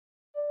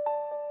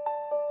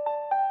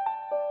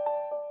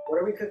What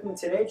are we cooking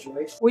today,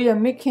 Joyce? We are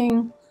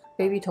making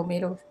baby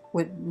tomatoes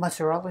with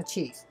mozzarella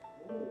cheese.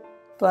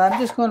 But I'm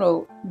just going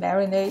to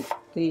marinate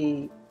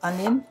the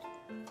onion,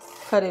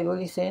 cut it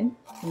really thin,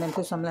 and then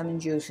put some lemon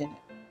juice in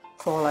it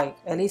for like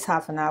at least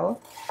half an hour.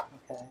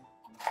 Okay.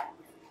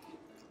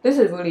 This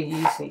is really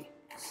easy.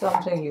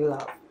 Something you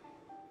love.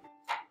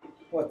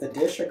 What, the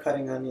dish or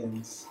cutting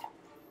onions?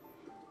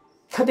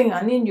 Cutting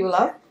onion you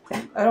love?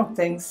 I don't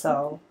think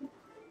so.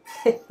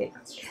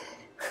 That's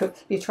true.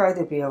 You try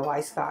to be a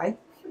wise guy.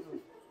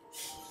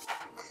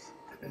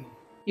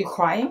 You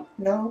crying?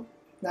 No,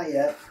 not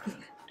yet.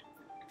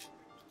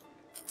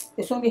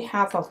 It's only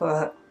half of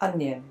an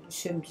onion. You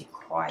shouldn't be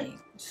crying.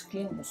 The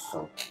skin is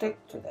so thick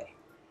today.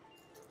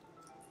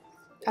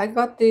 I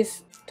got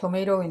this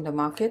tomato in the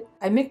market.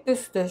 I make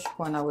this dish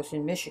when I was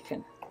in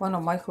Michigan. One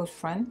of Michael's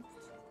friends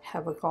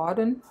have a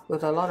garden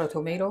with a lot of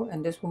tomato,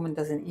 and this woman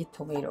doesn't eat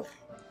tomato.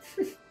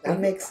 That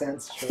makes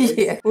sense, Joyce.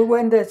 Yeah, we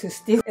went there to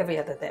steal every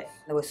other day.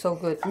 It was so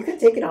good. You could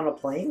take it on a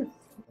plane.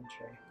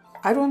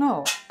 I don't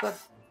know, but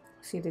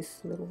see these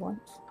little ones?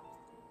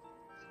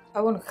 I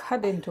want to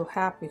cut it into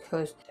half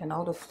because and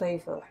all the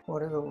flavor,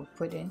 whatever we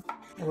put in,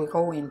 it will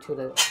go into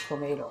the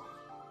tomato.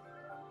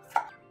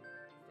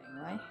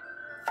 Right?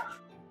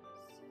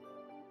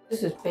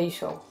 This is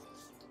basil.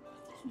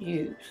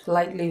 You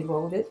slightly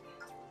roll it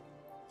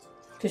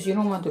because you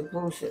don't want to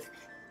bruise it.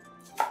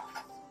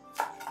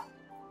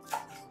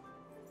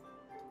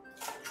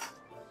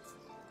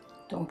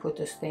 Don't put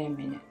the stem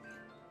in it.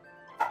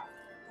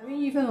 I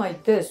mean, even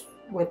like this,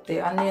 with the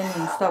onion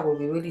and stuff, will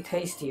be really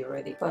tasty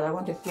already. But I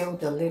want to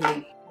gild the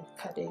lily.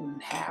 Cut it in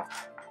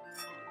half.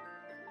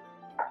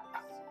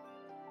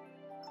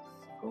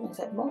 Oh, is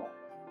that more?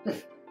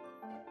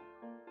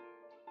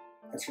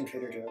 That's from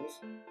Trader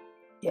Joe's?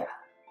 Yeah.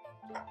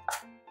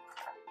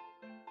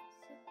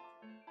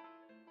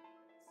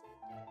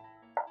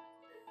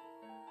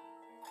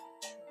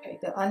 Okay,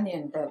 the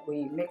onion that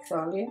we mixed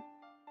earlier,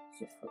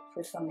 just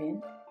put some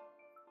in.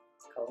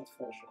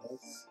 Colorful,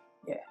 Joyce.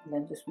 Yeah, and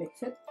then just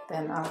mix it.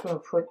 Then I'm going to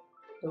put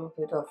a little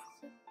bit of,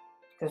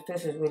 because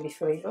this is really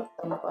flavor,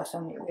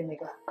 balsamic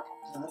vinegar.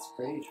 Oh, that's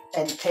great.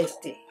 And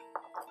tasty.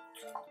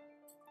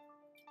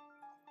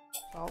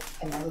 Salt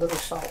and a little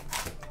salt.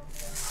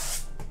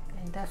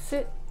 And that's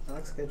it. That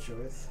looks good,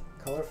 Joyce.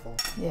 Colorful.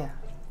 Yeah.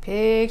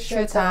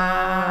 Picture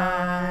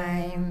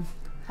time.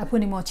 I'm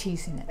putting more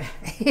cheese in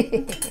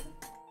it.